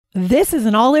This is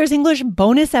an All Ears English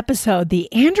bonus episode. The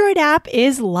Android app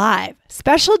is live.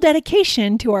 Special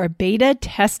dedication to our beta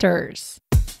testers.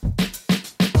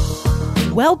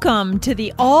 Welcome to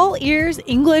the All Ears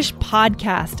English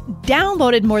podcast,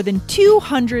 downloaded more than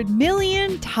 200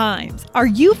 million times. Are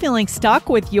you feeling stuck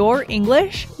with your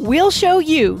English? We'll show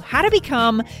you how to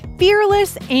become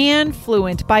fearless and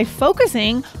fluent by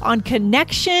focusing on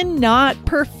connection, not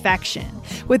perfection.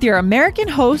 With your American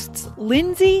hosts,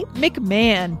 Lindsay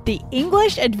McMahon, the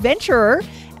English adventurer,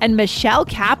 and Michelle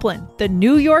Kaplan, the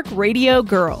New York radio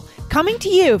girl. Coming to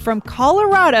you from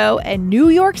Colorado and New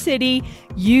York City,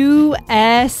 USA.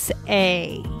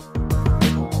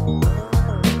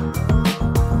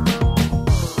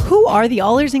 Who are the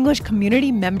All Ears English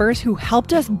community members who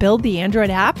helped us build the Android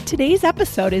app? Today's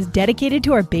episode is dedicated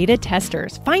to our beta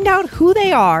testers. Find out who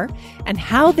they are and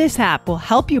how this app will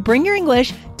help you bring your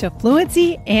English to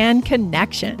fluency and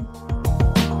connection.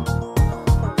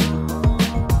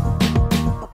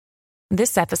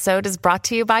 This episode is brought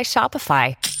to you by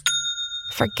Shopify.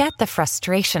 Forget the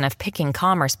frustration of picking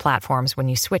commerce platforms when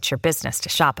you switch your business to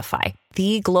Shopify,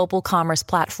 the global commerce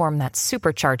platform that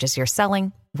supercharges your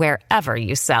selling wherever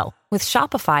you sell. With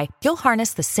Shopify, you'll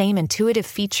harness the same intuitive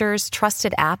features,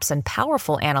 trusted apps, and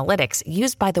powerful analytics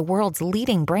used by the world's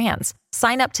leading brands.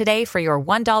 Sign up today for your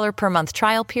 $1 per month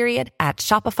trial period at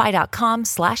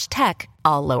shopify.com/tech,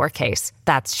 all lowercase.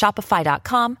 That's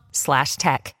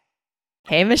shopify.com/tech.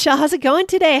 Hey, Michelle, how's it going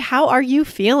today? How are you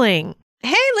feeling?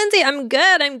 Hey, Lindsay, I'm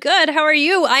good. How are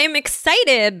you? I am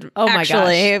excited. Oh my gosh.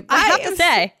 I have to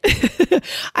say.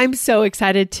 I'm so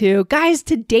excited too. Guys,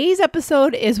 today's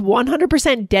episode is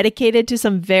 100% dedicated to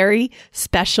some very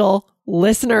special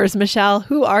listeners. Michelle,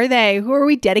 who are they? Who are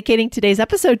we dedicating today's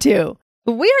episode to?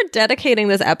 We are dedicating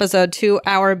this episode to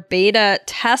our beta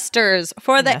testers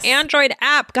for the Android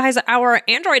app. Guys, our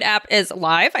Android app is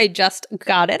live. I just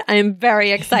got it. I'm very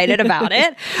excited about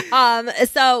it.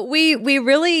 So we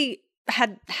really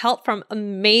had help from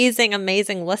amazing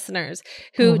listeners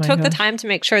who took the time to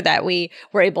make sure that we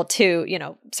were able to,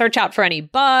 search out for any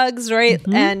bugs, right?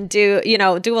 Mm-hmm. And do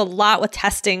a lot with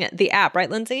testing the app, right,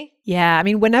 Lindsay? Yeah. I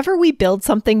mean, whenever we build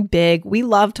something big, we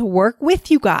love to work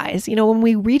with you guys. When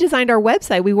we redesigned our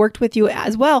website, we worked with you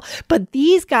as well. But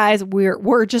these guys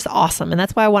were just awesome. And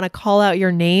that's why I want to call out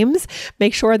your names,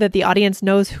 make sure that the audience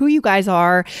knows who you guys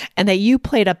are and that you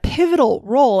played a pivotal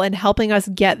role in helping us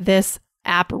get this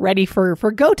app ready for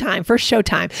go time, for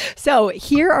showtime. So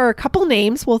here are a couple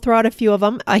names. We'll throw out a few of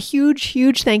them. A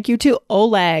huge thank you to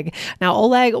Oleg. Now,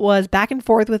 Oleg was back and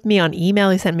forth with me on email.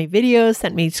 He sent me videos,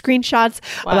 sent me screenshots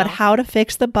about how to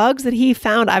fix the bugs that he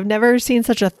found. I've never seen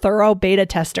such a thorough beta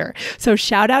tester. So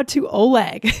shout out to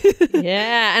Oleg.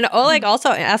 Yeah. And Oleg also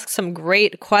asked some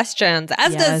great questions,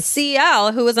 as does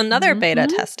CL, who was another beta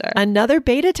tester. Another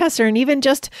beta tester. And even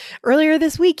just earlier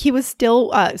this week, he was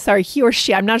still, he or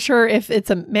she, I'm not sure if it's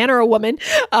a man or a woman,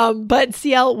 but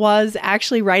CL was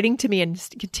actually writing to me and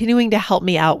continuing to help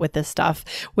me out with this stuff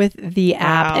with the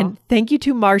app. And thank you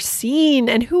to Marcine.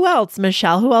 And who else,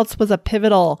 Michelle? Who else was a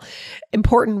pivotal,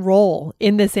 important role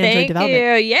in this Android development?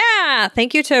 Thank you. Yeah.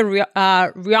 Thank you to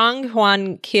Ryong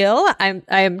Hwan Kil.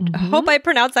 I hope I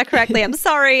pronounced that correctly. I'm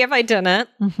sorry if I didn't.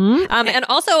 And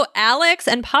also Alex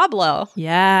and Pablo.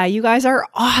 Yeah, you guys are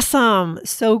awesome.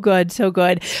 So good. So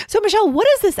Michelle, what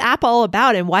is this app all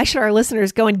about and why should our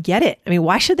listeners go and get it? I mean,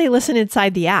 why should they listen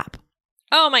inside the app?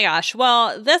 Oh my gosh.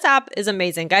 Well, this app is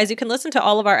amazing, guys. You can listen to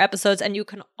all of our episodes and you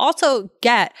can also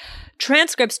get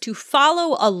transcripts to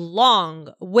follow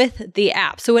along with the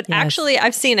app. So actually,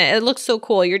 I've seen it. It looks so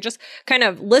cool. You're just kind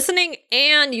of listening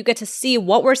and you get to see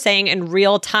what we're saying in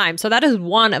real time. So that is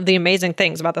one of the amazing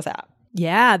things about this app.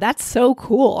 Yeah, that's so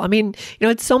cool. I mean,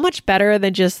 it's so much better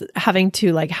than just having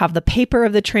to have the paper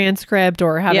of the transcript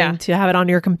or having to have it on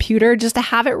your computer, just to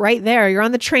have it right there. You're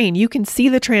on the train. You can see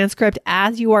the transcript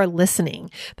as you are listening.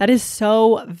 That is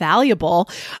so valuable.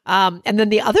 And then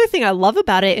the other thing I love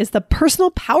about it is the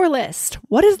personal power list.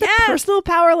 What is the personal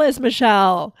power list,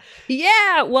 Michelle?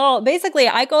 Yeah, well, basically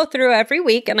I go through every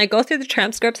week and I go through the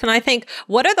transcripts and I think,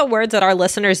 what are the words that our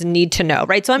listeners need to know,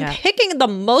 right? So I'm picking the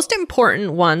most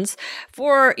important ones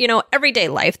for, everyday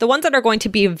life, the ones that are going to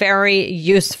be very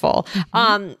useful.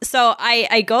 So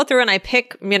I go through and I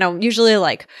pick, usually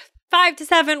 5 to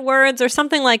 7 words or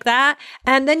something like that.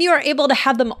 And then you are able to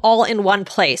have them all in one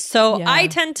place. So I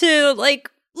tend to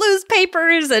lose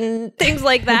papers and things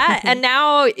like that. And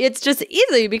now it's just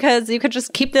easy because you could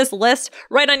just keep this list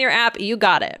right on your app. You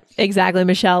got it. Exactly,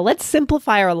 Michelle. Let's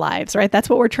simplify our lives, right? That's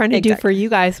what we're trying to do for you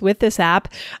guys with this app.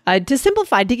 To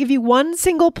simplify, to give you one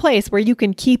single place where you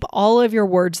can keep all of your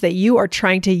words that you are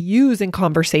trying to use in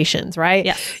conversations, right?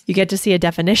 Yes. You get to see a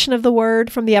definition of the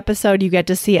word from the episode. You get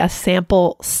to see a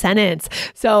sample sentence.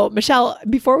 So, Michelle,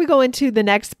 before we go into the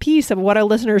next piece of what our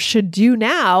listeners should do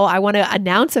now, I want to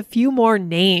announce a few more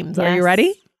names. Are you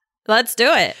ready? Let's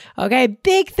do it. Okay,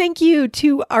 big thank you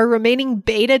to our remaining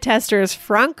beta testers,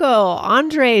 Franco,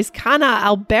 Andres, Kana,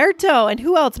 Alberto, and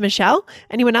who else, Michelle?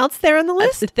 Anyone else there on the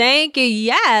list? Thank you.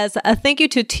 Yes. Thank you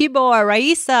to Tibor,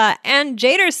 Raisa, and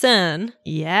Jaderson.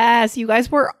 Yes, you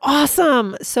guys were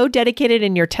awesome. So dedicated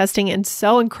in your testing and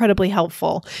so incredibly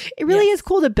helpful. It really is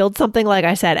cool to build something, like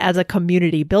I said, as a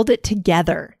community, build it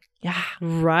together. Yeah.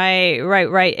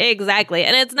 Right. Exactly.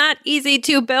 And it's not easy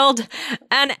to build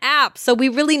an app. So we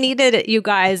really needed it, you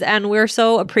guys. And we're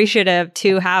so appreciative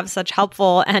to have such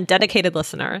helpful and dedicated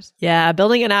listeners. Yeah.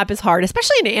 Building an app is hard,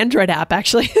 especially an Android app,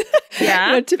 actually.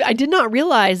 Yeah. I did not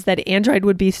realize that Android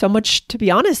would be so much, to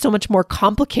be honest, so much more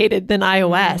complicated than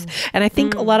iOS. And I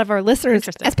think a lot of our listeners,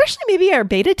 especially maybe our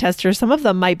beta testers, some of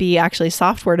them might be actually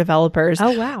software developers.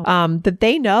 Oh, wow. That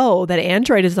they know that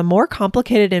Android is a more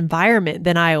complicated environment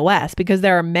than iOS because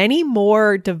there are many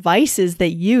more devices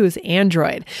that use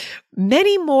Android.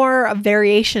 Many more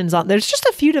variations on. There's just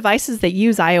a few devices that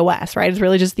use iOS, right? It's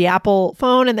really just the Apple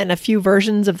phone and then a few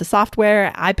versions of the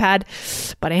software, iPad.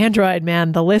 But Android,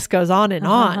 man, the list goes on and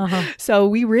on. So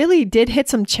we really did hit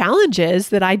some challenges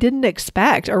that I didn't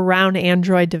expect around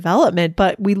Android development,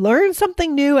 but we learn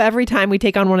something new every time we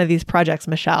take on one of these projects,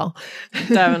 Michelle.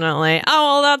 Definitely.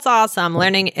 Oh, well, that's awesome.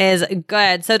 Learning is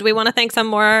good. So do we want to thank some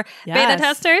more beta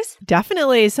testers?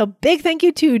 Definitely. So big thank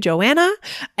you to Joanna,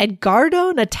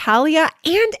 Edgardo, Natalia,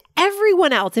 and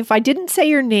everyone else. If I didn't say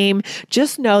your name,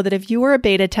 just know that if you were a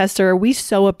beta tester, we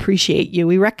so appreciate you.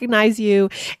 We recognize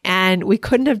you, and we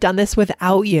couldn't have done this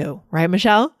without you. Right,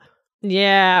 Michelle?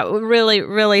 Yeah,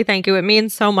 really thank you. It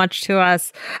means so much to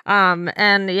us.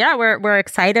 And yeah, we're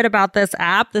excited about this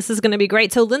app. This is going to be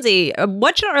great. So Lindsay,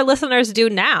 what should our listeners do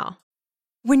now?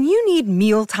 When you need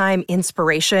mealtime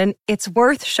inspiration, it's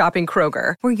worth shopping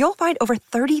Kroger, where you'll find over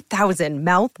 30,000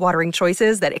 mouth-watering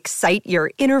choices that excite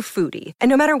your inner foodie. And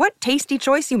no matter what tasty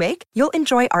choice you make, you'll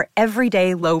enjoy our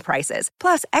everyday low prices,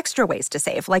 plus extra ways to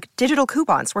save, like digital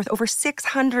coupons worth over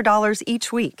 $600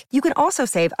 each week. You can also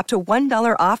save up to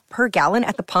 $1 off per gallon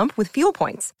at the pump with fuel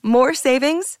points. More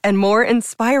savings and more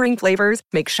inspiring flavors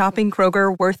make shopping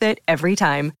Kroger worth it every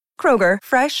time. Kroger,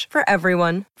 fresh for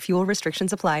everyone. Fuel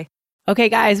restrictions apply. Okay,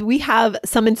 guys, we have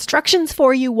some instructions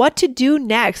for you what to do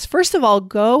next. First of all,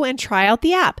 go and try out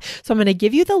the app. So I'm going to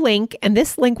give you the link, and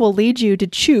this link will lead you to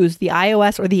choose the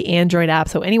iOS or the Android app.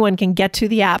 So anyone can get to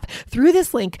the app through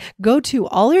this link. Go to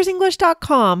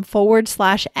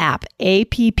allearsenglish.com/app,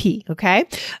 APP. Okay,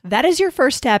 that is your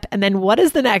first step. And then what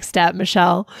is the next step,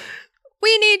 Michelle?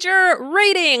 We need your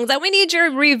ratings and we need your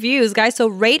reviews, guys. So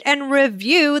rate and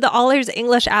review the All Ears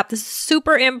English app. This is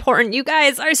super important. You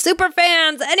guys are super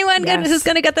fans. Anyone who's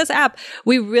going to get this app,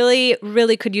 we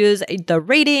really could use the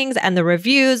ratings and the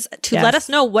reviews to let us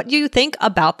know what you think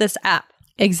about this app.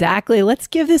 Exactly. Let's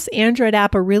give this Android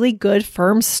app a really good,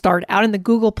 firm start out in the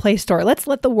Google Play Store. Let's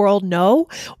let the world know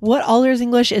what All Ears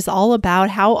English is all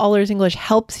about, how All Ears English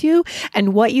helps you,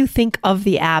 and what you think of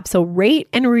the app. So rate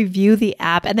and review the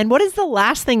app. And then what is the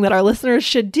last thing that our listeners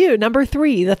should do? Number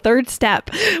 3, the third step.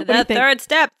 The third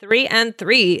step, 3 and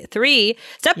 3.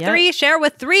 Step 3, share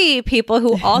with 3 people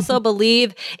who also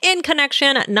believe in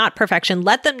connection, not perfection.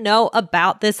 Let them know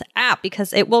about this app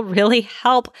because it will really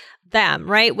help them,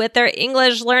 right, with their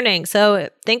English learning. So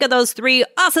think of those 3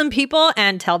 awesome people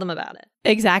and tell them about it.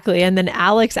 Exactly. And then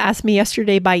Alex asked me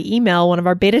yesterday by email, one of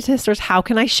our beta testers, how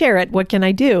can I share it? What can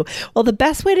I do? Well, the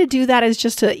best way to do that is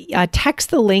just to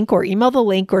text the link or email the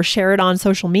link or share it on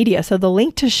social media. So the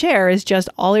link to share is just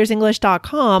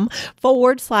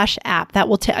allearsenglish.com/app. That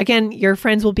will, again, your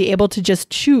friends will be able to just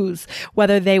choose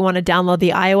whether they want to download the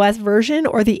iOS version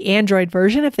or the Android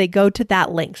version if they go to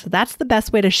that link. So that's the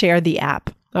best way to share the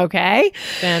app. Okay.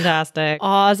 Fantastic.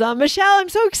 Awesome. Michelle, I'm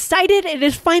so excited. It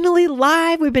is finally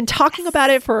live. We've been talking about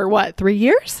it for 3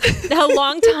 years? A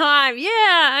long time.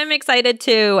 Yeah, I'm excited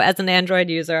too as an Android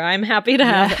user. I'm happy to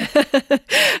have it.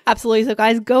 Absolutely. So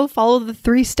guys, go follow the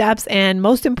 3 steps and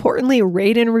most importantly,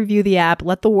 rate and review the app.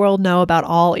 Let the world know about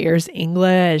All Ears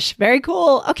English. Very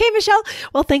cool. Okay, Michelle.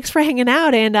 Well, thanks for hanging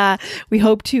out. And we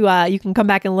hope to you can come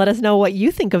back and let us know what you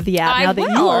think of the app now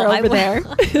that you are over there.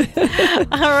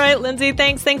 All right, Lindsay.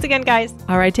 Thanks again, guys.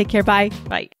 All right. Take care. Bye.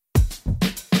 Bye.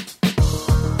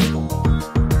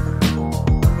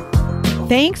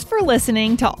 Thanks for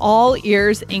listening to All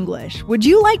Ears English. Would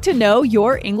you like to know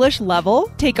your English level?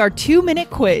 Take our 2-minute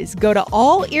quiz. Go to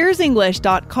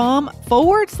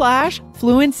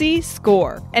allearsenglish.com/fluency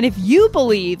score. And if you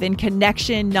believe in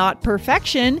connection, not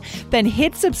perfection, then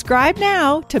hit subscribe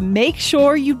now to make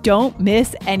sure you don't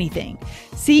miss anything.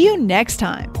 See you next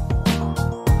time.